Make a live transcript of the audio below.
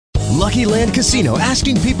Lucky Land Casino,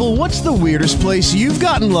 asking people, what's the weirdest place you've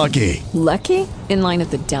gotten lucky? Lucky? In line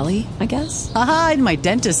at the deli, I guess? Aha, in my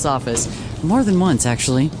dentist's office. More than once,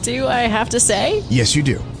 actually. Do I have to say? Yes, you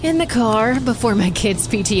do. In the car before my kids'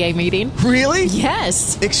 PTA meeting. Really?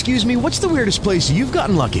 Yes. Excuse me, what's the weirdest place you've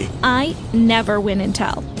gotten lucky? I never win and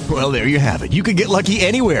tell. Well, there you have it. You can get lucky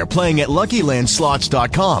anywhere, playing at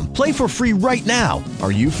LuckyLandSlots.com. Play for free right now.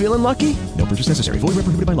 Are you feeling lucky? No purchase necessary. Void where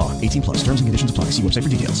prohibited by law. 18 plus. Terms and conditions apply. See website for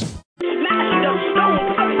details. Smash the stones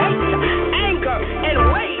of hate, anger, and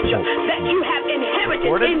rage that you have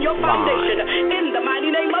inherited in your foundation. In the mighty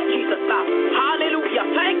name of Jesus. Hallelujah.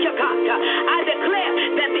 Thank you, God. I declare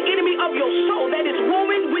that the enemy of your soul that is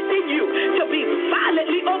warring within you to be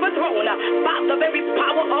violently overthrown by the very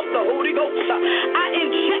power of the Holy Ghost. I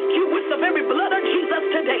inject you with the very blood of Jesus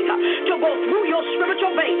today to go through your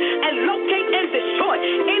spiritual vein and locate and destroy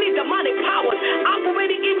any demonic powers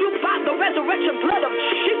operating in you by the resurrection blood of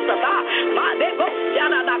Jesus. I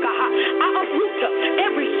uproot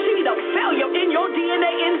every seed of failure in your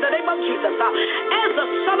DNA in the name of Jesus. As a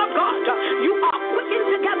son of God, you are quickened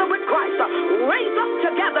together with Christ, raised up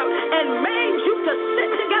together, and made you to sit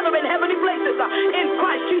together in heavenly places in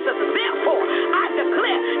Christ Jesus. Therefore, I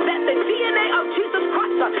declare that the DNA of Jesus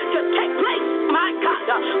Christ to take place, my God,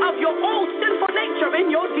 of your old sinful nature in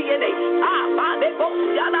your DNA.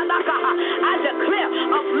 I declare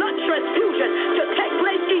a blood transfusion to take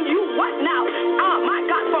place in you right now. My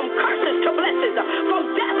God, from curses to blessings, from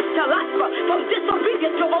death to life, from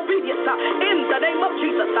disobedience to obedience, in the name of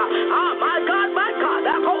Jesus. My God,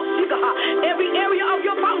 every area of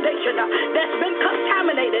your foundation that's been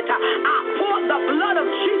contaminated, I pour the blood of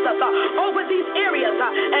Jesus over these areas,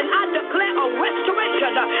 and I declare a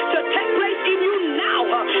restoration to take place in you now,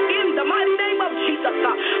 in the mighty name of Jesus.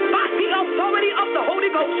 By the authority of the Holy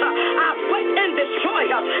Ghost, I break and destroy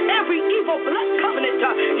every evil blood covenant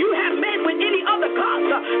you have made with any other gods,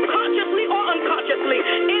 consciously or unconsciously,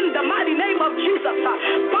 in the mighty name of Jesus.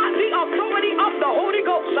 By the authority of the Holy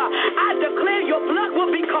Ghost, I declare your blood will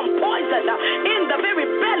become poison in the very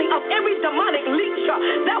belly of every demonic leech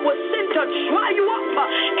that was sent to dry you up,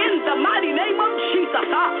 in the mighty name of Jesus.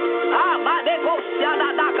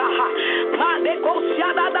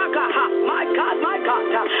 My God,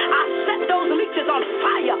 I set those leeches on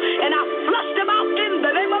fire and I flush them out in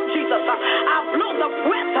the name of Jesus. I blow the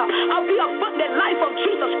breath of the abundant life of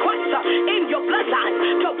Jesus Christ in your bloodline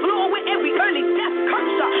to blow away every early death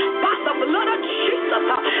curse by the blood of Jesus.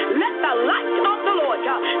 Let the light of the Lord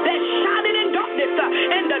that's shining in darkness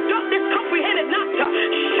and the darkness comprehended not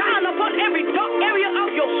shine upon every dark area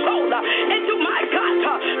of your soul, and to my God,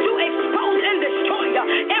 to expose and destroy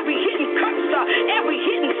every hidden curse, every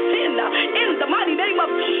hidden sin, in the mighty name of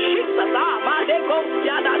Jesus.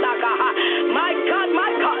 My God, I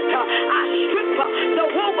strip the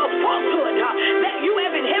robe of falsehood that you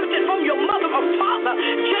have inherited from your mother or father,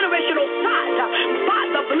 generational side, by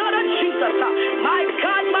the blood of Jesus. My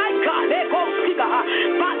God, by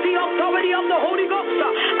the authority of the Holy Ghost,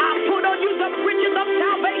 I put on you the riches of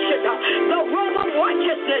salvation, the robe of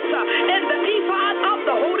righteousness, and the ephod of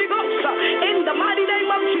the Holy Ghost, in the mighty name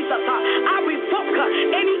of Jesus. I revoke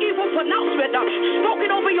any evil pronouncement spoken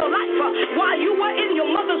over your life while you were in your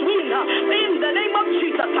mother's womb, in the name of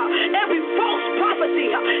Jesus. Every false prophecy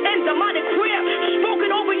and demonic prayer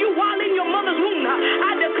spoken over you while in your mother's womb,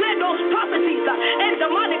 I declare those prophecies and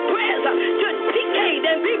demonic prayers to decay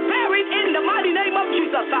and be buried in the mighty name of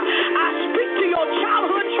Jesus. I speak to your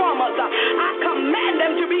childhood traumas. I command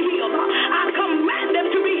them to be healed. I command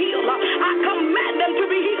them to be healed. I command them to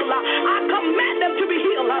be healed. I command them to be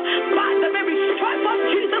healed by the very stripe of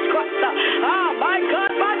Jesus Christ. My God.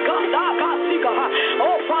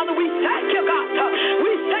 Oh, Father, we thank you, God.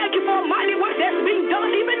 We thank you for a mighty work that's being done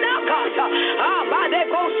even now, God. My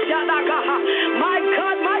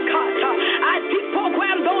God, I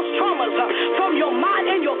deprogram those traumas from your mind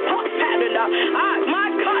and your thought pattern. My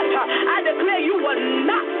God, I declare you will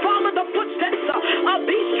not follow the footsteps of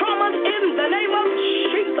these traumas in the name of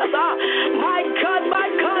Jesus. My God,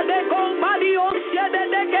 they go Mario,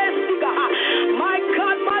 my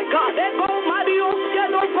God, they go Mario,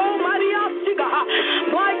 go Maria,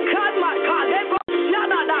 my God, they go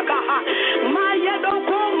my don't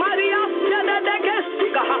go Maria,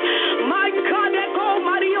 my God, they go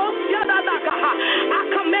Mario, I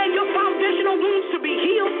command your foundational wounds to be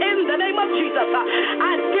healed in the name of Jesus.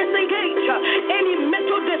 I disengage any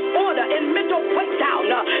mental disorder and mental breakdown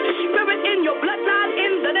spirit in your bloodline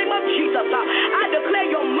in the name of Jesus. I declare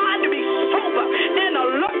your mind to be sober and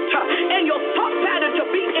alert and your thought pattern to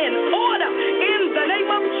be in order in the name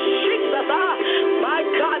of Jesus. My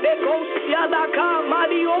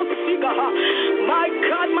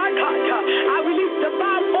God, my God,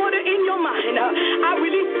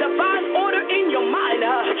 divine order in your mind.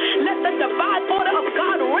 Let the divine order of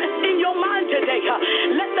God rest in your mind today.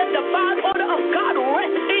 Let the divine order of God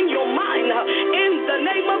rest in your mind. In the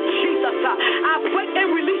name of Jesus, I break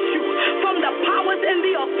and release you from the powers and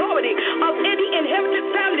the authority of any inherited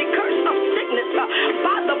family curse of sickness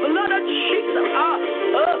by the blood of Jesus.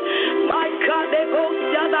 My God, they go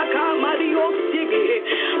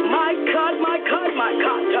my God, my God, my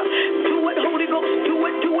God. Do it, Holy Ghost, do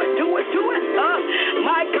it, do it, do it, do it.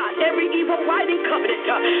 My God, every evil writing covenant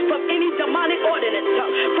from any demonic ordinance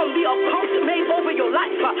from the occult made over your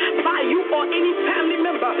life by you or any family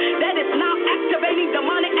member that is now activating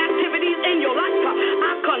demonic activities in your life,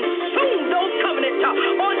 I consume those covenants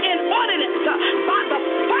on an ordinance by the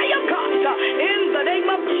fire of God in the name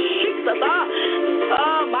of Jesus.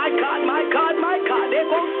 My God, my God, my God.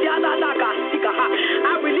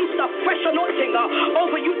 I release a fresh anointing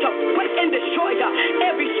over you to break and destroy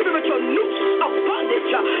every spiritual noose of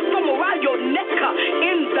bondage from around your neck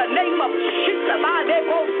in the name of Jesus. My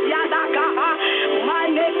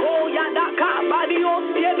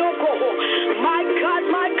God,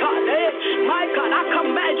 my God, my God, I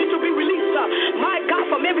command you to be released, my God,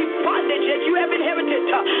 from every bondage that you have inherited,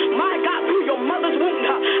 my God, through your mother's womb.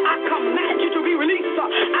 I command you to be released.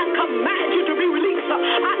 I command you to be released.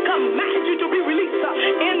 I command you to be released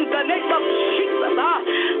in the name of Jesus.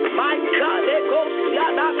 My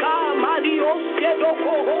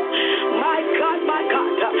God, my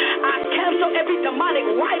God, I cancel every demonic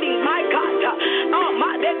writing, my God.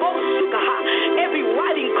 Every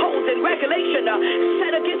writing codes and regulation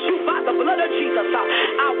set against you by the blood of Jesus.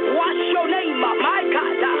 I wash your name, my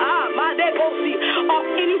God, off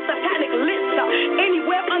any satanic list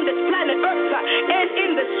anywhere on this planet Earth and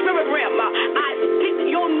in the spirit realm. I dip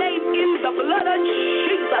your name in the blood of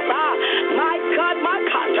Jesus. My God,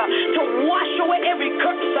 to wash away every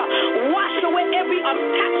curse, wash away every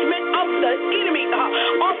attachment of the enemy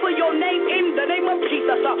off of your name in the name of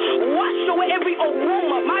Jesus. Wash away every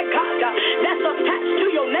aroma, my God, that's attached to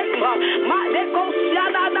your name.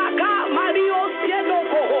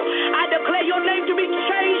 I declare your name to be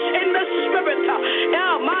changed in the spirit.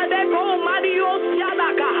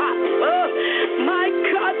 My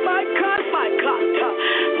God, my God, my God.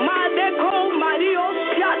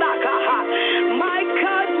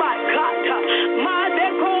 My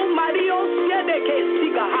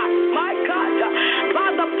God, my God, by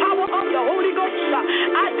the power of the Holy Ghost,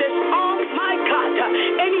 I disarm, my God,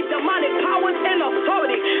 any demonic powers and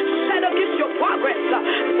authority set against your progress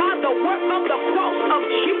by the work of the cross of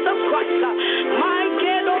Jesus Christ.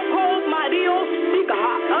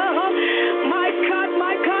 My God,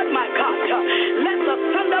 my God, my God, let the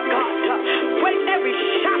thunder of God break every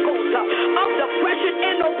shackles of depression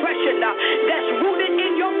and oppression that's rooted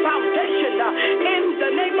in your foundation in the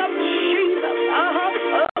name of Jesus.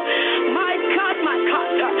 My God,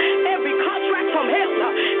 every contract from hell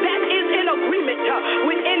that is in agreement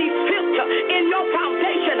with any filter in your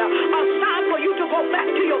foundation, a sign for you to go back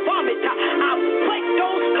to your vomit. I break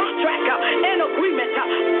those contracts in agreement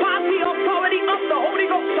by the authority of the Holy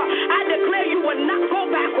Ghost. I declare you will not go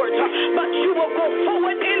backwards, but you will go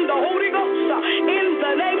forward in the Holy Ghost in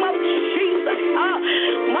the name of Jesus.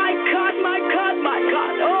 My God, my God, my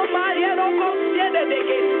God. Oh,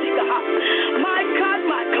 my God,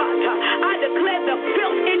 my God. I declare the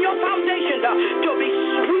filth in your foundation to be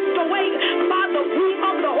swept away by the room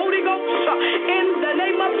of the Holy Ghost in the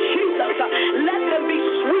name of Jesus. Let them be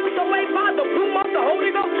swept away by the room of the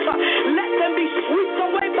Holy Ghost. Let them be swept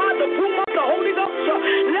away by the room of the Holy Ghost.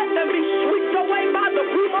 Let them be swept away by the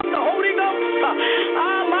room of the Holy Ghost.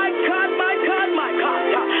 My God, my God, my God.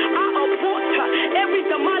 I abort every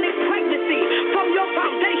demonic pregnancy from your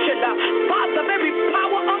foundation by the very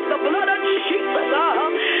power of the blood of Jesus.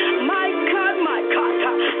 My God,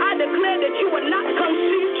 I declare that you will not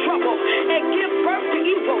conceive trouble and give birth to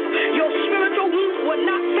evil. Your spiritual wounds will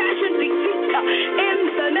not fashion defeat in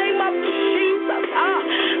the name of Jesus.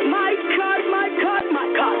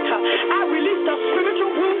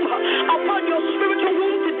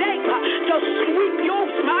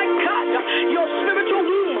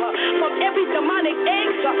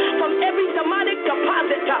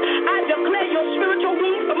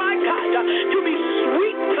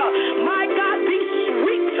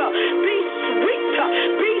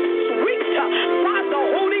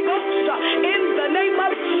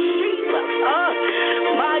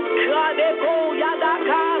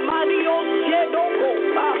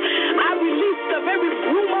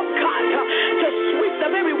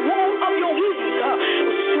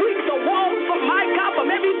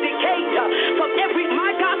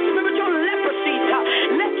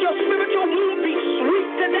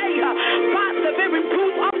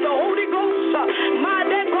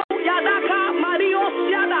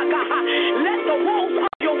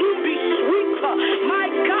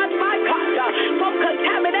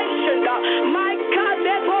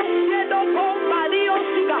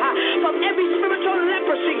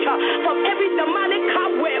 from every demonic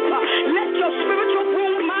cobweb. Let your spiritual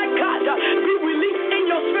womb, my God, be released in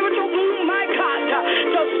your spiritual womb, my God,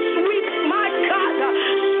 to sweep, my God,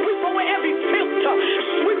 sweep away every filter,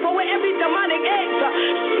 sweep away every demonic egg,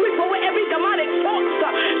 sweep away every demonic force,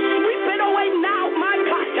 sweep it away now, my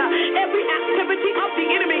God, every activity of the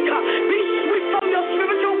enemy, be swept from your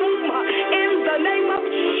spiritual womb, in the name of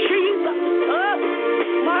Jesus,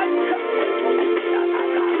 my God.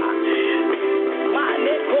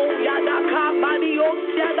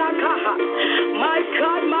 My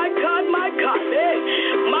God, my God, my God.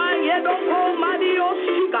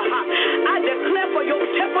 I declare for your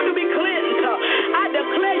temple to be cleansed. I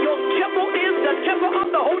declare your temple is the temple of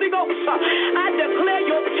the Holy Ghost. I declare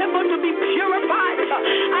your temple to be purified.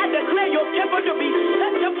 I declare your temple to be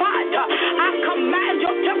sanctified. I command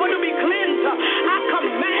your temple to be cleansed. I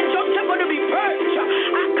command your temple to be purged.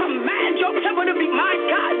 I command your temple to be, my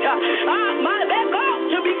God, my God,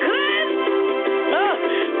 to be cleansed.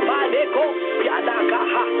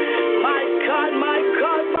 My God, my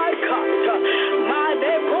God, my God.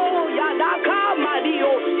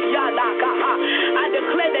 I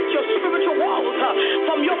declare that your spiritual walls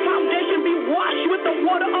from your foundation be washed with the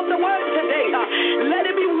water of the word today. Let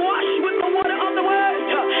it be washed with the water of the word.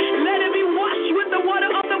 Let it be washed with the water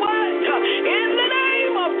of the word. In the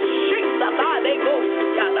name of Jesus.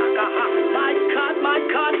 My God, my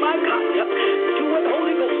God, my God. Do it,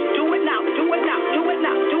 Holy Ghost. Do it now. Do it now. Do it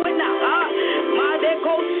now. Do it now.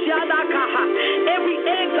 Every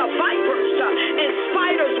egg of vipers and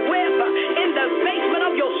spiders web in the basement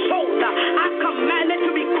of your soul, I command it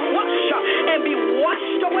to be crushed and be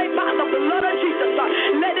washed away by the blood of Jesus.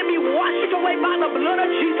 Let it be washed away by the blood of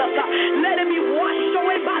Jesus. Let it be washed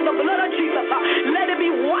away by the blood of Jesus. Let it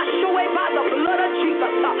be washed away by the blood of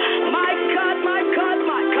Jesus. My God, my God,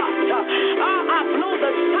 my God. I blow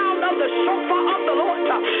the sound of the shofar of the Lord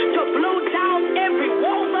to blow down every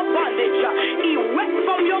wall of bondage. Erect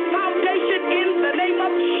from your foundation in the name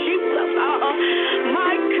of Jesus.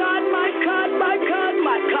 My God, my God, my God,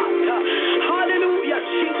 my God. Hallelujah,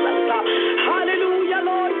 Jesus. Hallelujah,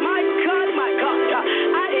 Lord. My God, my God.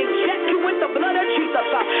 I inject you with the blood of Jesus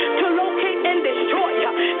to locate and destroy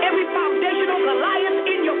every foundational Goliath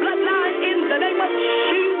in your bloodline in the name of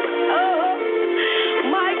Jesus.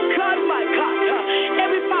 My God, my God.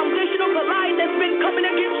 Every foundational Goliath that's been coming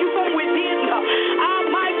against you from within.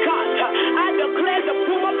 My God. I declare the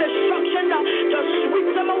boom of destruction to sweep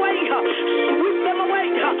them away. Sweep them away.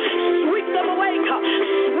 Sweep them away.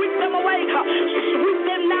 Sweep them away. Sweep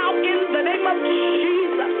them now in the name of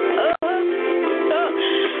Jesus.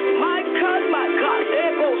 My God, my God.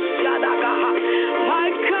 My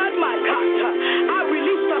God, my God. I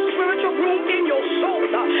release the spiritual room in your soul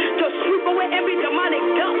to sweep away every demonic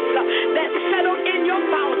dust that's settled in your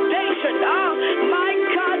foundation. My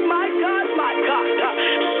God, my God, my God.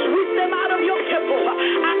 Sweep them out of your temple.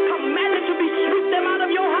 I command it to be sweep them out of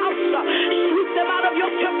your house. Sweep them out of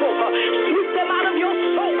your temple. Sweep them out of your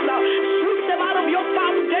soul. Sweep them out of your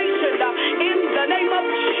foundation. In the name of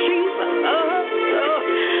Jesus.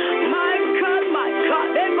 My God, my God.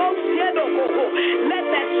 Let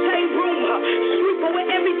that same room sweep away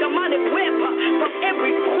every demonic web from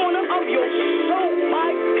every corner of your soul.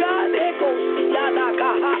 My God.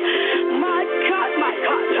 My God, my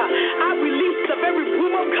God. I release the very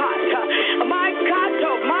room of God. My God,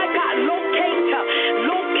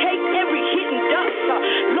 locate every hidden dust.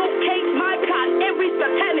 Locate, my God, every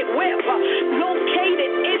satanic web. Locate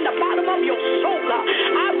it in the bottom of your soul.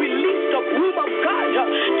 I release the room of God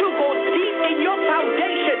to go deep in your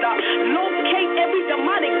foundation. Locate every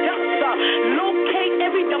demonic dust. Locate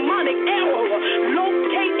every demonic arrow.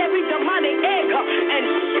 Locate every demonic egg and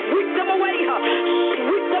sweep them away.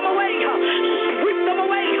 Sweep them away. Sweep them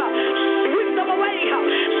away. Sweep them away.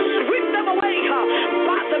 Sweep them away.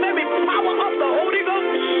 By the very power of the Holy Ghost.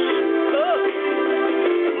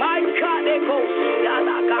 My God, it goes.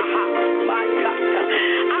 My God.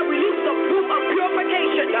 I release the broom of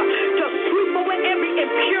purification to sweep away every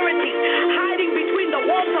impurity hiding between the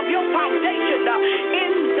walls of your foundation.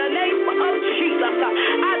 In the name of Jesus,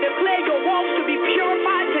 I declare your walls to be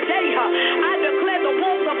purified today. I declare the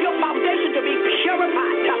walls of your foundation to be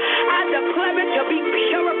purified. I declare it to be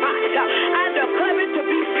purified. I declare it to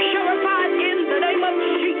be purified in the name of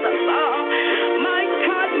Jesus. My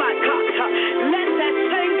God, my God. Let that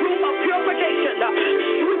same room of purification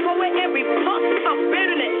sweep away every pus of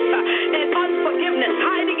bitterness and unforgiveness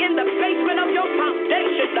hiding in the basement of your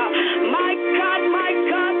foundation. My God, my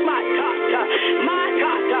God, my God. My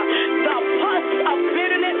God, the pus of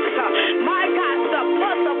bitterness. My God, the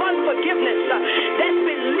pus of unforgiveness that's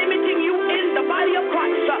been limiting you in the body of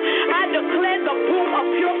Christ. I declare the boom of of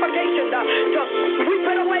purification to sweep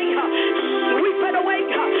it away, sweep it away,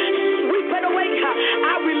 sweep it away.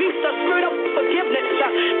 I release the spirit of forgiveness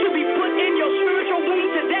to be put in your spiritual womb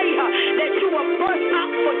today, that you will birth out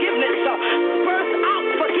forgiveness, birth out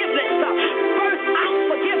forgiveness, birth out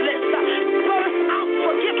forgiveness, birth out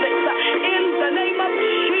forgiveness in the name of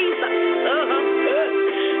Jesus.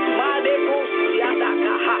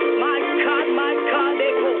 My God,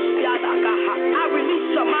 I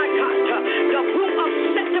release my God, the boom of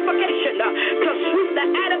sanctification to sweep the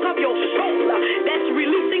attic of your soul that's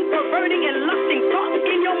releasing, perverting, and lusting thoughts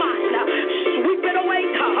in your mind. Sweep it away,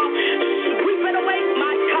 sweep it away,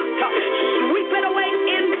 my God, sweep it away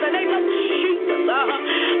in the name of Jesus.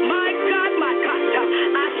 My God,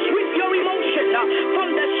 I sweep your emotion from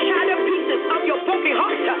the shattered pieces of your broken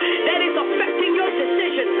heart that is affecting your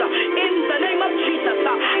decisions in the name of Jesus.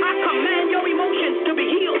 I command your emotions to be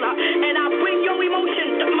healed, and I bring your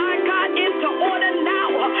emotions, my God, into order now.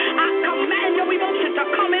 I command your emotions to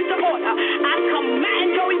come into order. I command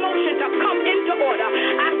your emotions to come into order.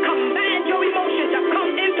 I command your emotions to come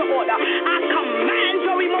into order. I command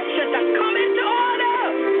your emotions to come into order.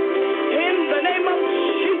 In the name of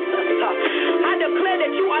Jesus, I declare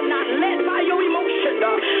that you are not led by your emotion,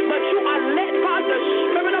 but you are led by the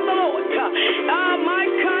Spirit of the Lord. My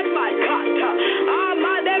God, my God.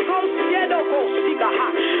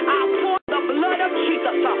 I pour the blood of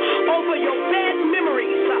Jesus over your bad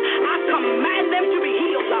memories. I command them to be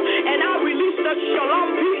healed, and I release the shalom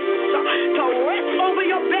peace to rest over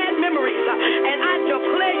your bad memories. And I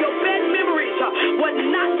declare your bad memories would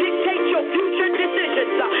not dictate your future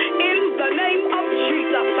decisions in the name of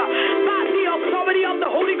Jesus. By the authority of the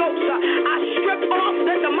Holy Ghost, I strip off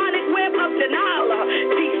the demonic web of denial,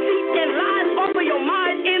 deceit, and lies over your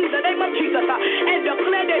mind in the name of Jesus, and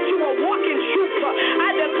declare that you will walk in truth. I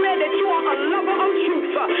declare that you are a lover of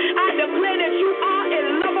truth. I declare that you are a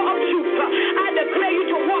lover of truth. I declare you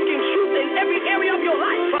to walk in truth in every area of your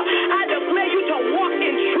life. I declare you to walk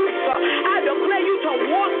in truth. I declare you to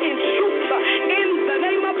walk in truth in the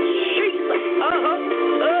name of Jesus.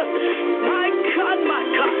 My God, my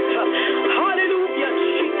God. Hallelujah,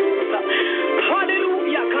 Jesus.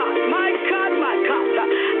 Hallelujah, God. My God, my God.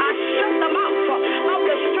 I shut the mouth of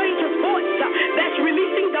the stranger's voice that's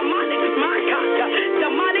releasing demonic, my God,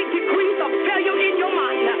 demonic decrees of failure in your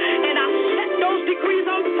mind. And I set those decrees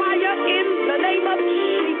on fire in the name of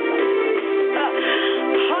Jesus.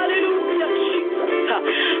 Hallelujah, Jesus.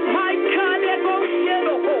 My God,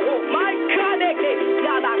 my God,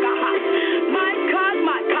 my God,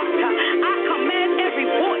 my God. I command every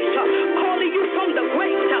voice calling you from the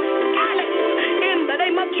grave to silence in the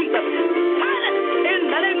name of Jesus. Silence in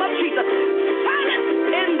the name of Jesus. Silence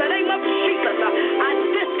in the name of Jesus. I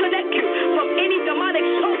disconnect you from any demonic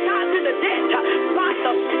soul tied to the dead by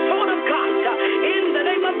the sword of God in the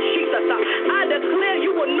name of Jesus. I declare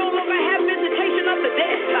you will no longer have visitation of the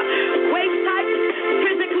dead. Grave sites,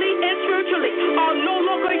 physically and spiritually, are no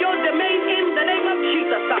longer your domain in the name of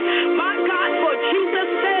Jesus. My God, for Jesus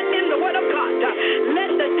said in the word of God, let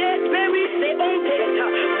the dead bury their own dead,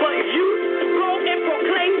 but you go and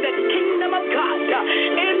proclaim the kingdom of God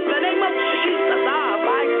in the name of Jesus.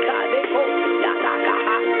 My God,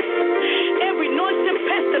 every noise and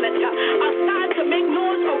pestilence assigned to make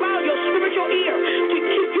noise around your spiritual ear to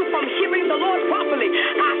keep you from hearing the Lord properly,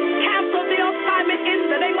 I cancel the assignment in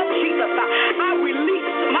the name of Jesus. I release,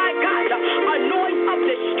 my God, a noise of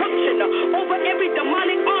destruction over every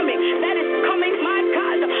demonic army that is coming, my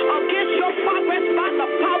God, against your progress by the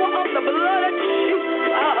power of the blood of Jesus.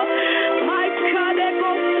 My God, my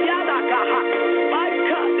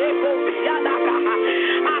God,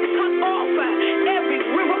 I cut off every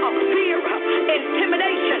river of fear,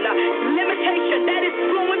 intimidation, limitation that is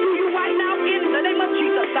flowing through you right now in the name of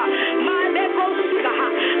Jesus. I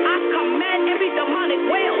command every demonic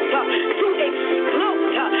well to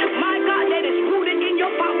explode, my God, that is rooted in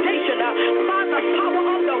your foundation by the power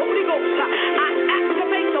of the Holy Ghost. I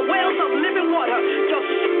activate the wells of living water to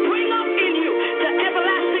spring up in you to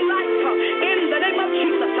everlasting life in the name of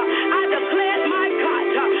Jesus. I declare, my God,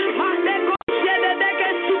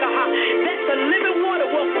 that the living water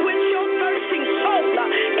will quench your thirsting soul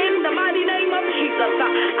in the mighty name of Jesus.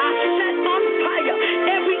 I set on fire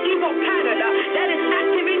every evil pattern that is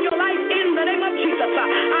active in your life in the name of Jesus.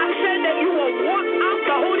 I said that you will walk out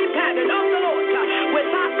the holy pattern of the Lord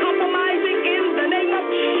without compromising in the name of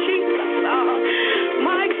Jesus.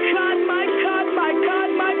 My God, my God, my God,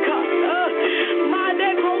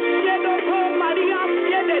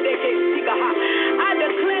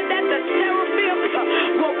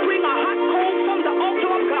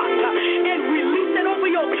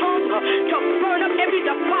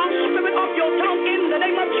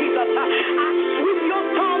 name of Jesus. I sweep your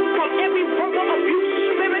tongue from every verbal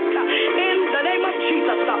abuse spirit in the name of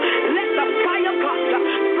Jesus. Let the fire God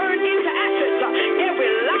burn into ashes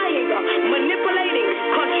every lying, manipulating,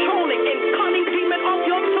 controlling, and cunning demon off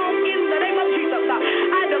your tongue in the name of Jesus.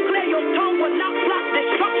 I declare your tongue will not plot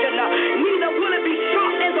destruction, neither will it be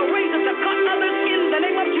sharp as a razor to cut others in the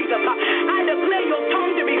name of Jesus. I declare your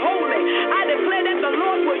tongue to be holy. I declare that the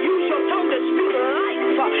Lord will use your tongue to speak life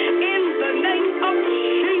in the name of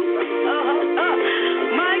Jesus.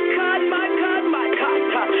 My God, my God, my God.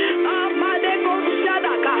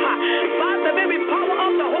 By the very power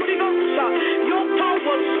of the Holy Ghost, your tongue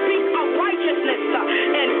will speak of righteousness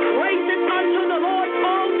and praises unto the Lord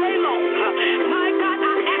all day long. My God,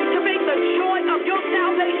 I activate the joy of your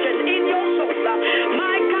salvation in your soul.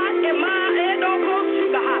 My God,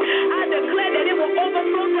 I declare that it will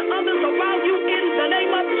overflow to others around you in the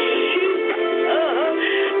name of Jesus.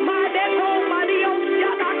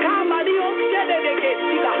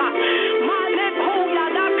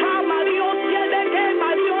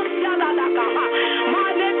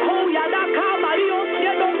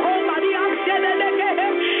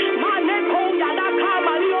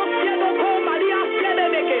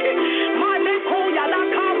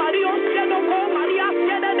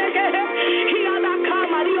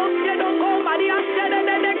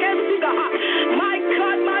 My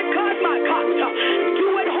God, my God, my God. Do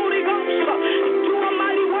it, Holy Ghost. Do a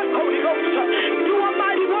mighty work, Holy Ghost. Do a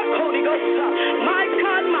mighty work, Holy Ghost. My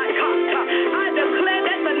God, my God. I declare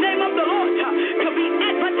that the name of the Lord to be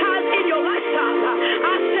advertised in your lifestyle.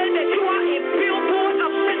 I say that you are a billboard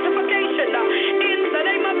of sanctification in the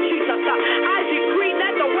name of Jesus. I decree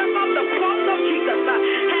that the work of the cross of Jesus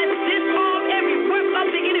has disarmed every work of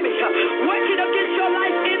the enemy working against your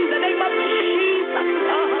life in the name of Jesus.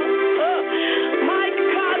 My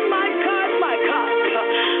God, my God, my God.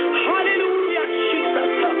 Hallelujah,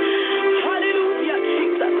 Jesus. Hallelujah,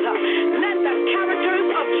 Jesus. Let the characters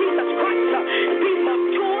of Jesus Christ be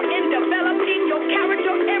mature and developed in your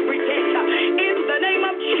character every day. In the name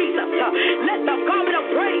of Jesus. Let the garment of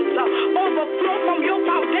praise overflow from your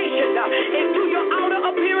foundation into your outer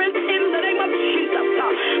appearance in the name of Jesus.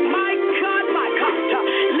 My God, my God.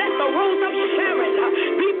 Let the rose of Sharon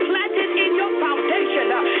be planted in your foundation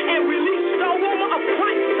and release the aroma of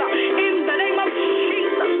Christ in the name of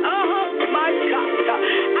Jesus. My God.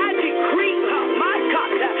 I decree, my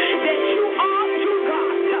God, that you are to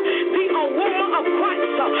God the aroma of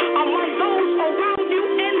Christ among those around you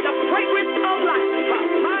in the fragrance of life.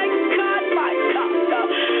 My God, my God.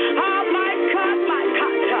 My God, my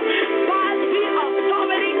God. By the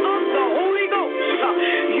authority of the Holy Ghost,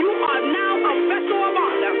 you are now a vessel of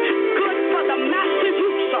honor, good for the master's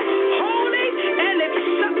use, holy and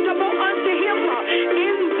acceptable unto him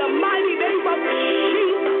in the mighty name of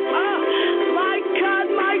Jesus. My God,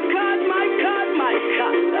 my God, my God, my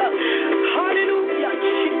God. Hallelujah,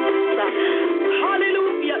 Jesus.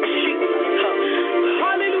 Hallelujah, Jesus.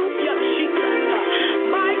 Hallelujah, Jesus.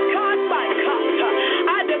 My God, my God.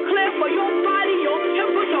 I declare for your body, your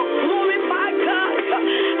temple to glorify God.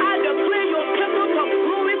 I declare your temple to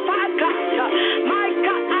glorify God. My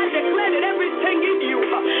God, I declare that everything in you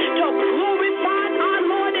to glorify our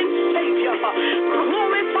Lord and Savior.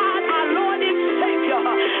 Glorify our Lord and Savior.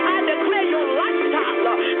 I declare your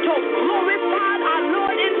lifestyle to glorify our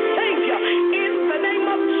Lord and Savior in the name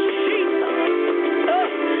of Jesus.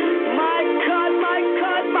 My God, my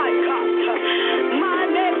God, my God.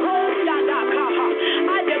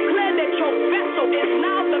 I declare that your vessel is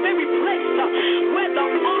now the very place where the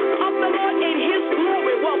ark of the Lord in his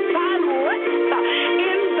glory will find rest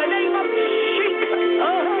in the name of Jesus.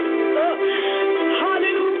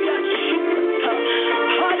 Hallelujah, Jesus.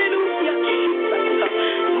 Hallelujah, Jesus.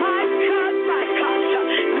 My God, my God.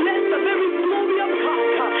 Let the very glory of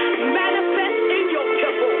God manifest in your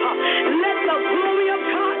temple. Let the glory of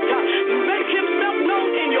God make himself known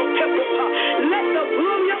in your temple. Let the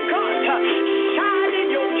glory of God shine in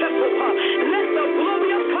your temple. Let the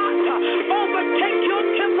glory of God overtake your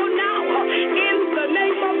temple now in the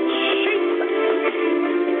name of Jesus.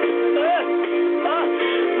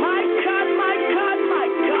 My God, my God, my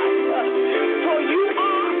God. For you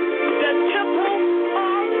are the temple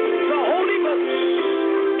of the Holy Ghost.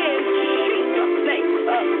 In Jesus' name.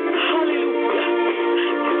 Hallelujah.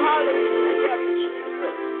 Hallelujah,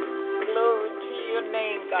 Jesus. Glory to your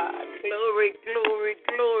name, God. Glory, glory,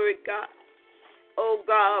 glory, God. Oh,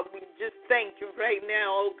 God, we just thank you right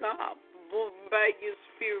now, oh, God, moving by your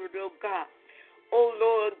spirit, oh, God. Oh,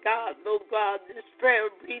 Lord God, oh, God, this prayer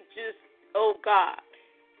reaches, oh, God.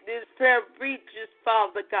 This prayer reaches,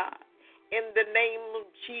 Father God, in the name of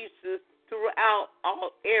Jesus, throughout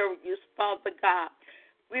all areas, Father God.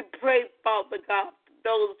 We pray, Father God, for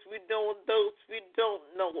those we know and those we don't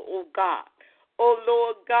know, oh God. Oh,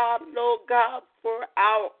 Lord God, for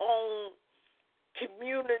our own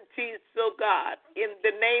communities, oh God, in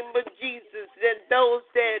the name of Jesus, and those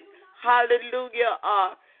that, hallelujah,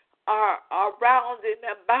 are around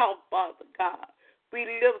and about, Father God. We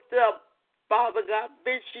lift up, Father God,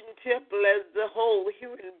 Mission Temple as a whole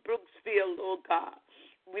here in Brooksville, oh God.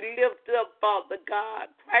 We lift up, Father God,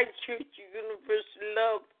 Christ Church Universal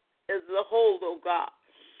Love as a whole, oh God.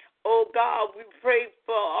 Oh God, we pray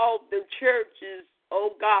for all the churches,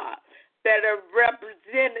 oh God, that are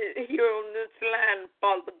represented here on this land,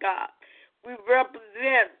 Father God. We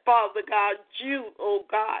represent, Father God, you, oh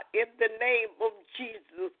God, in the name of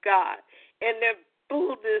Jesus, God, in the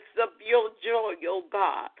fullness of your joy, oh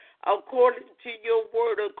God, according to your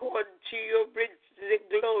word, according to your riches and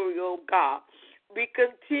glory, oh God. We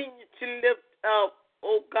continue to lift up,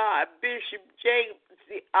 oh God, Bishop James,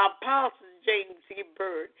 the Apostle James C.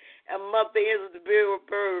 Bird, and Mother Isabel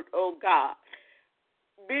Bird, oh God.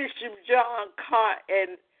 Bishop John Carr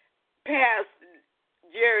and Pastor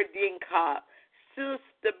Geraldine Carr,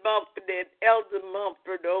 Sister Mumford and Elder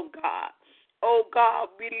Mumford, oh God. Oh God,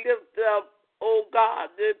 we lift up, oh God,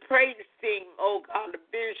 the praise team, oh God, the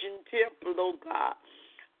Vision Temple, oh God.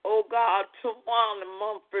 Oh God, Tawana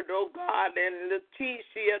Mumford, oh God, and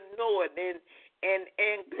Leticia Norton, and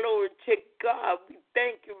glory to God. We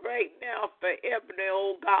thank you right now for Ebony,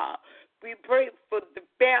 oh God. We pray for the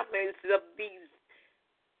families of these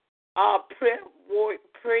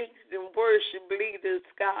praise and worship leaders,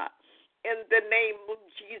 God, in the name of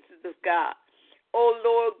Jesus, God. Oh,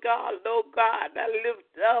 Lord God, I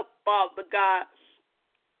lift up, Father God,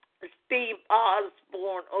 Steve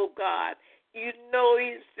Osborne, oh God. You know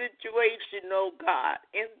his situation, oh God.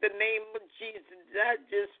 In the name of Jesus, I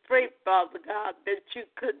just pray, Father God, that you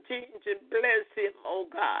continue to bless him, oh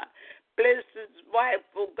God. Bless his wife,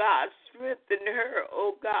 oh God. Strengthen her,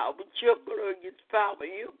 oh God, with your glorious power,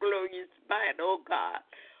 your glorious might, oh God.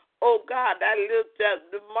 Oh God, I lift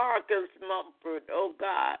up the Marcus Mumford, oh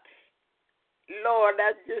God. Lord,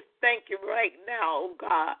 I just thank you right now, oh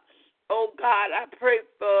God. Oh God, I pray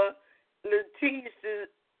for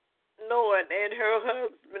Leticia Norton and her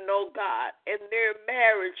husband, oh God, and their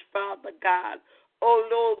marriage, Father God. Oh,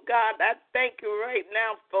 Lord God, I thank you right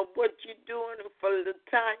now for what you're doing for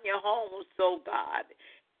Latanya Holmes, oh God,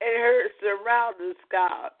 and her surroundings,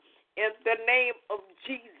 God. In the name of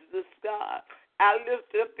Jesus, God, I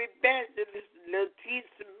lift up Evangelist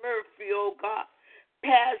Leticia Murphy, oh God,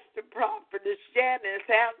 Pastor Prophetess Janice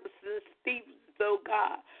Hamilton Stevens, oh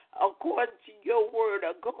God, according to your word,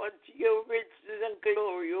 according to your riches and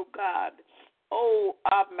glory, oh God. Oh,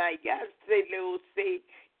 my God, say, Lord, say,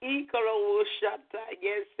 Ikalo Shata,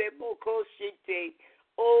 yes, Moko Shite,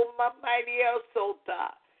 oh, my mighty El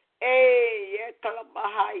Sota, eh,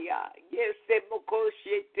 Kalamahaya, yes, Moko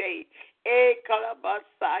Shite, eh,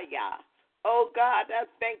 Kalabasaya. Oh, God, I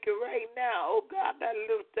thank you right now. Oh, God, I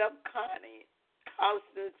lift up Connie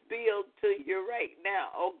Constance Bill to you right now,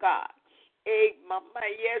 oh, God. Eh, Mama,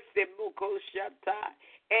 yes, Moko Shata,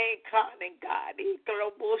 eh, Connie, God, Ikalo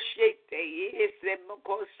Shite, yes,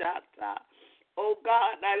 Moko Shata. Oh,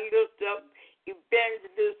 God, I lift up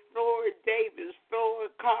Evangelist Flora Davis, Flora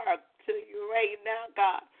Carr to you right now,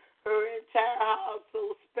 God. Her entire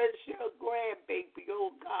household, special grandbaby,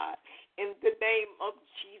 oh, God, in the name of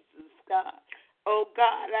Jesus, God. Oh,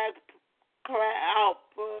 God, I cry out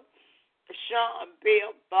for Sean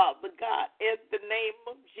Bell, Father God, in the name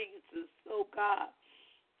of Jesus, oh, God.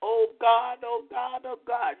 Oh, God, oh, God, oh,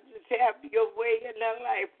 God, just have your way in our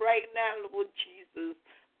life right now, Lord Jesus.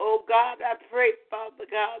 Oh, God, I pray, Father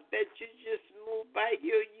God, that you just move by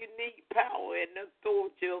your unique power and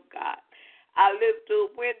authority, oh, God. I lift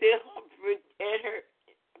up Wendy Humphrey and her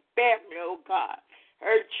family, oh, God.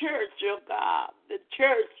 Her church, oh, God. The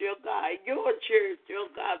church, oh, God. Your church, oh,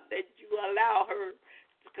 God, that you allow her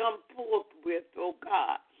to come forth with, oh,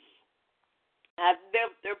 God. I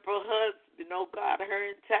lift up her husband, oh, God, her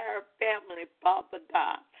entire family, Father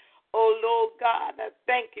God. Oh, Lord God, I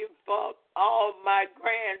thank you for all my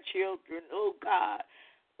grandchildren, oh, God.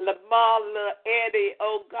 Lamala, Eddie,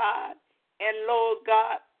 oh, God. And, Lord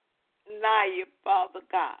God, Naya, Father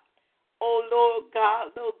God. Oh, Lord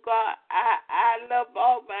God, I love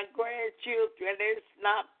all my grandchildren. It's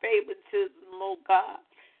not favoritism, oh, God.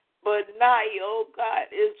 But Naya, oh, God,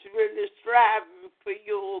 is really striving for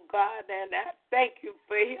you, oh, God. And I thank you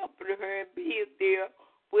for helping her and being there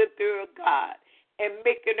with her, God, and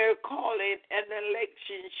making her calling an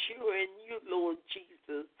election sure in you, Lord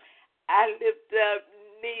Jesus. I lift up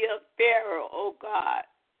Nia Farrell, oh God,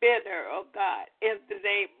 Spinner, oh God, in the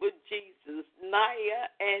name of Jesus. Naya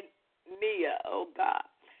and Nia, oh God.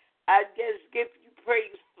 I just give you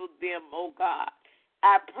praise for them, oh God.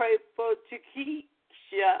 I pray for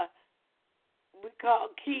Takesha, we call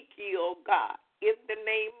Kiki, oh God, in the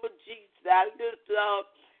name of Jesus. I lift up,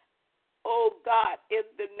 oh God, in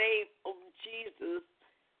the name of Jesus,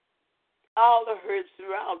 all of her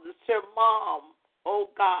surroundings, her mom, oh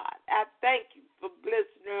God. I thank you for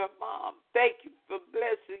blessing her mom. Thank you for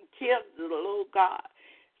blessing Kendall, oh God.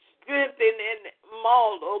 Strengthening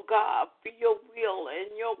Maul, oh God, for your will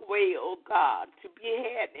and your way, oh God, to be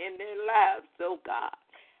had in their lives, oh God.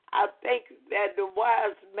 I thank you that the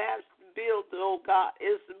wise master builder, oh God,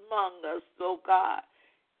 is among us, oh God,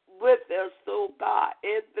 with us, oh God,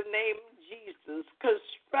 in the name of Jesus,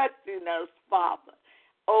 constructing us, Father.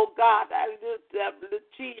 Oh God, I lift up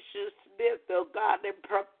Letitia Smith, oh God, in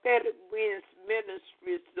Prophetic Winds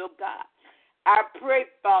Ministries, oh God. I pray,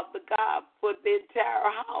 Father God, for the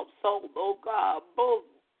entire household, oh God, both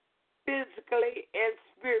physically and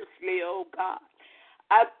spiritually, oh God.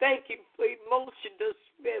 I thank you for emotional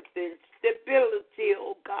strength and stability,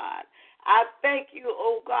 oh God. I thank you,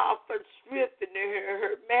 oh God, for strengthening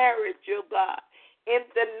her marriage, oh God, in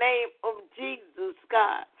the name of Jesus,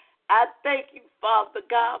 God. I thank you, Father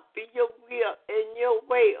God, for your will and your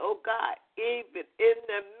way, oh God, even in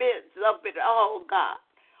the midst of it all, God.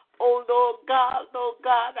 Oh, Lord God,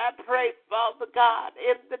 I pray, Father God,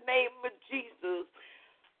 in the name of Jesus,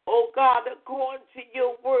 oh God, according to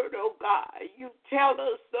your word, oh God, you tell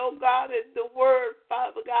us, oh God, in the word,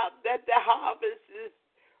 Father God, that the harvest is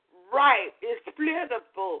ripe, it's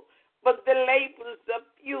plentiful, but the labors are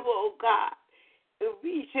few, oh God. And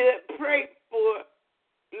we should pray for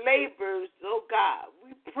laborers, oh God.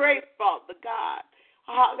 We pray, Father God.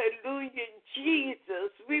 Hallelujah,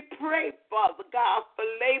 Jesus. We pray, Father God, for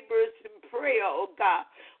laborers in prayer, oh God.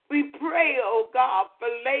 We pray, oh God, for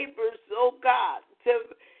laborers, oh God,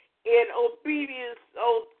 in obedience,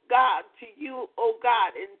 oh God, to you, oh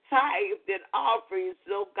God, in tithes and offerings,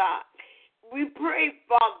 oh God. We pray,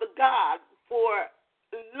 Father God, for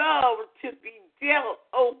love to be dealt,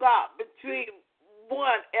 oh God, between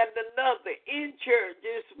one and another in church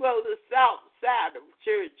as well as outside of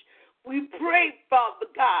church. We pray, Father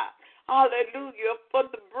God, hallelujah, for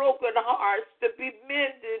the broken hearts to be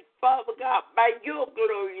mended, Father God, by your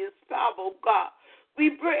glorious power, oh God.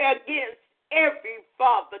 We pray against every,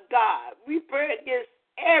 Father God, we pray against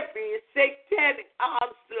every satanic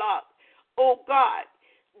onslaught, oh God,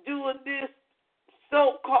 during this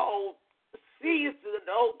so-called season,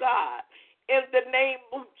 oh God, in the name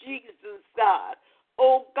of Jesus, God.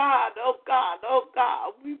 Oh God, oh God, oh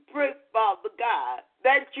God, we pray, Father God,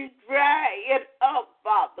 that you dry it up,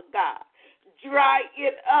 Father God. Dry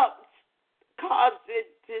it up, cause it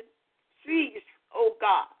to cease, oh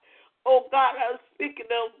God. Oh God, I'm speaking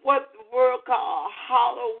of what the world calls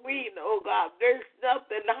Halloween, oh God. There's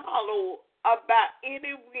nothing hollow about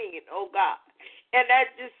any weed, oh God. And I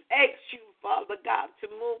just ask you, Father God, to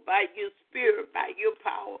move by your spirit, by your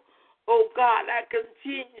power. Oh God, I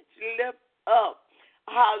continue to lift up,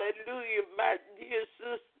 hallelujah, my dear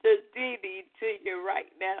sister Dee to you right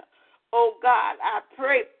now. Oh God, I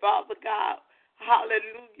pray, Father God,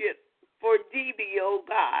 hallelujah, for Dee, oh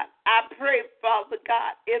God. I pray, Father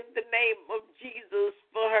God, in the name of Jesus,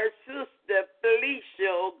 for her sister Felicia,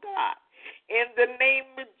 oh God. In the name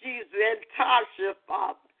of Jesus, and Tasha,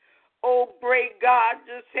 Father. Oh, great God,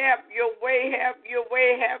 just have your way, have your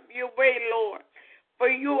way, have your way, Lord. For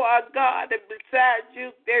you are God, and besides you,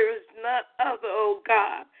 there is none other, oh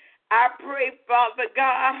God. I pray, Father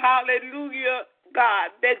God, hallelujah, God,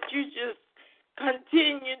 that you just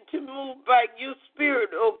continue to move by your spirit,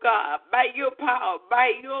 oh God, by your power,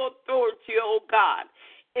 by your authority, oh God.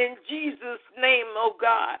 In Jesus' name, oh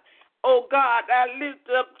God. Oh God, I lift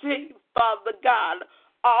up to you, Father God,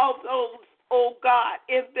 all those, oh God,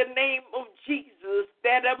 in the name of Jesus,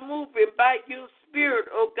 that are moving by your spirit,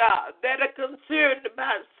 oh God, that are concerned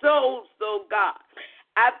about souls, oh God.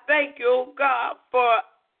 I thank you, oh God, for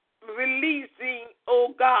releasing,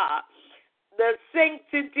 oh God, the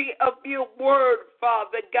sanctity of your word,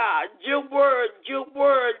 Father God. Your word, your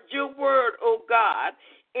word, your word, oh God.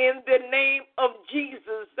 In the name of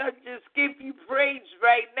Jesus, I just give you praise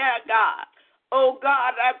right now, God. Oh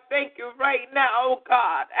God, I thank you right now, oh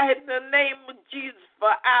God. In the name of Jesus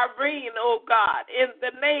for Irene, oh God. In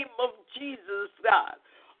the name of Jesus, God.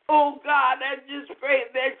 Oh God, I just pray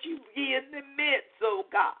that you be in the midst, oh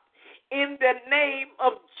God. In the name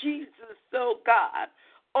of Jesus, oh God.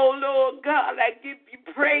 Oh, Lord God, I give you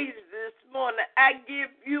praise this morning. I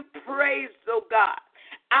give you praise, oh God.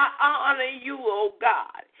 I honor you, oh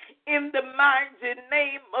God. in the mighty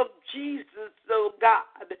name of Jesus, oh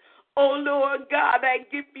God. Oh, Lord God, I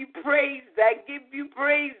give you praise, I give you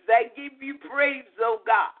praise, I give you praise, oh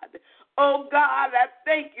God. Oh God, I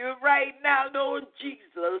thank you right now, Lord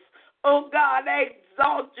Jesus. Oh God, I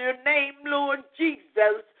exalt your name, Lord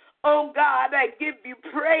Jesus. Oh God, I give you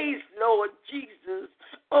praise, Lord Jesus.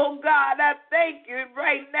 Oh God, I thank you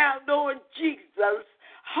right now, Lord Jesus.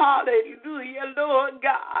 Hallelujah, Lord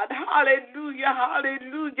God. Hallelujah,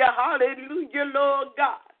 hallelujah, hallelujah, Lord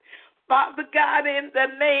God. Father God, in the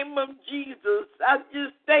name of Jesus, I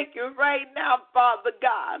just thank you right now, Father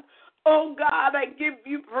God. Oh God, I give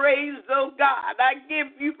you praise, oh God. I give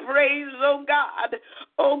you praise, oh God.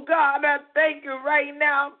 Oh God, I thank you right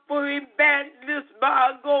now for Evangelist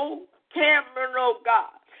Margot Cameron, oh God.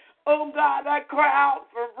 Oh God, I cry out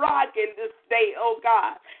for Rocky this day, oh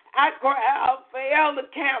God. I cry out for Elder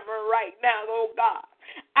Cameron right now, oh God.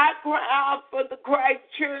 I cry out for the Christ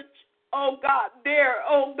Church, oh God, there,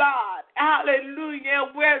 oh God.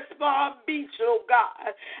 Hallelujah, West Palm Beach, oh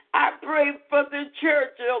God. I pray for the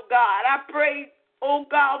church, oh God. I pray, oh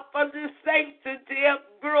God, for the sanctity of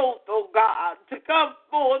growth, oh God, to come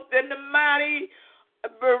forth in the mighty,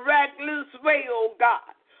 miraculous way, oh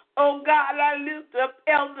God. Oh God, I lift up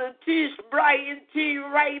Elder Tish Bryan to you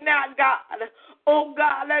right now, God. Oh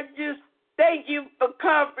God, I just thank you for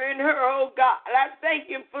covering her, oh God. I thank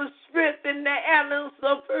you for strengthening the elements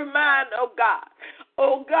of her mind, oh God.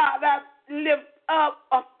 Oh God, I lift up,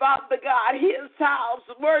 Father God, his house,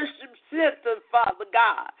 worship center, Father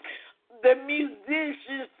God. The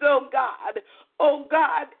musicians, oh God. Oh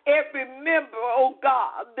God, every member, oh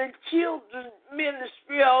God. The children's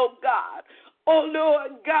ministry, oh God. Oh,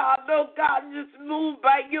 Lord God, just move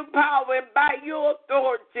by your power and by your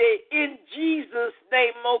authority in Jesus'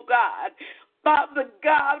 name, oh God. Father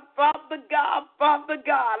God, Father God, Father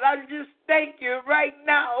God, I just thank you right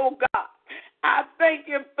now, oh God. I thank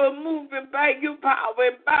you for moving by your power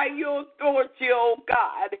and by your authority, oh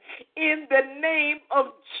God, in the name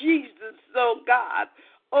of Jesus, oh God.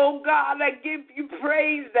 Oh God, I give you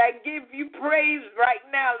praise right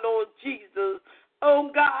now, Lord Jesus.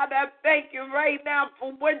 Oh, God, I thank you right now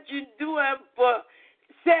for what you're doing for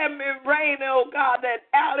Sammy Rainer, oh, God, and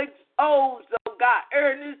Alex O's, oh, God,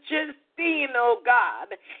 Ernest Justine, oh,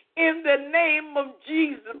 God. In the name of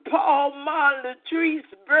Jesus, Paul Mon, Latrice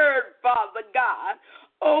Bird, Father God.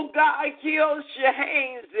 Oh, God, Kiosha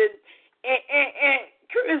Haynes and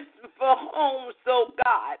Christopher Holmes, oh,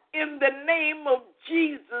 God. In the name of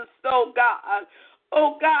Jesus, oh, God.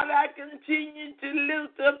 Oh, God, I continue to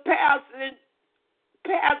lift up Pastor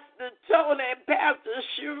Tony and Pastor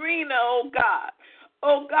Sharina, oh God.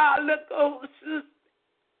 Oh God, look over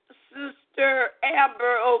Sister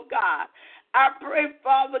Amber, oh God. I pray,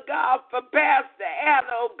 Father God, for Pastor Anna,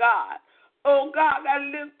 oh God. Oh God, I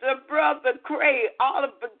lift up Brother Craig,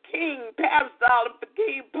 Oliver King, Pastor Oliver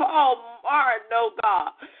King, Paul Martin, oh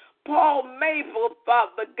God. Paul Maple,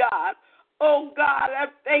 Father God. Oh God, I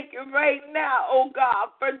thank you right now, oh God,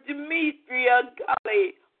 for Demetria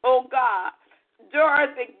Gully, oh God.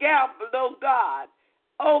 Dorothy Gamble, oh God.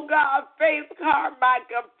 Oh God, Faith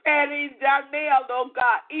Carmichael, Fanny Darnell, oh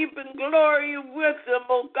God. Even Gloria Wisdom,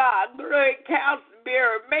 oh God. Gloria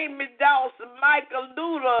Castleberry, Mamie Dawson, Michael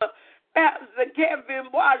Luda, Pastor Kevin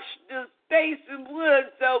Washington, Stacy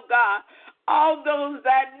Woods, oh God. All those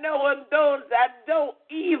I know and those I don't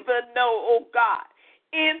even know, oh God.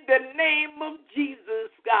 In the name of Jesus,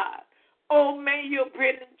 God. Oh, may your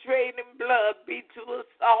penetrating blood be to us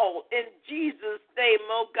all. In Jesus' name,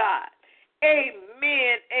 oh God.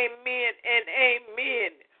 Amen, amen, and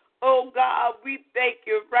amen. Oh God, we thank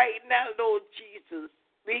you right now, Lord Jesus.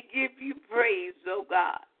 We give you praise, oh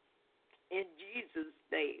God. In Jesus'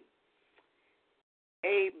 name.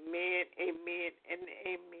 Amen, amen, and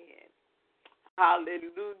amen.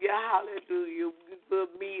 Hallelujah, hallelujah. We will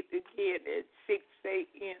meet again at 6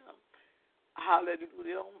 a.m.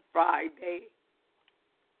 Hallelujah, on Friday.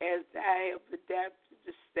 As I have adapted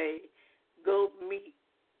to say, go meet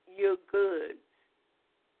your goods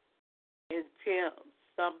and tell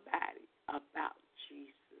somebody about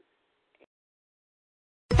Jesus.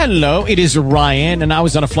 Hello, it is Ryan, and I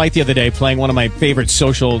was on a flight the other day playing one of my favorite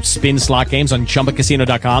social spin slot games on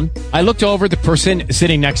ChumbaCasino.com. I looked over at the person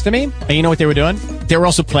sitting next to me, and you know what they were doing? They were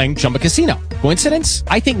also playing Chumba Casino. Coincidence?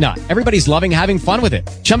 I think not. Everybody's loving having fun with it.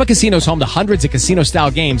 Chumba Casino is home to hundreds of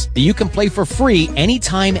casino-style games that you can play for free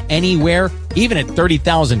anytime, anywhere, even at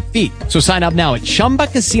 30,000 feet. So sign up now at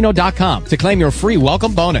ChumbaCasino.com to claim your free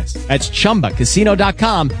welcome bonus. That's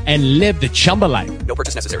ChumbaCasino.com and live the Chumba life. No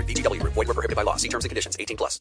purchase necessary. VGW. Void where prohibited by law. See terms and conditions. 18+.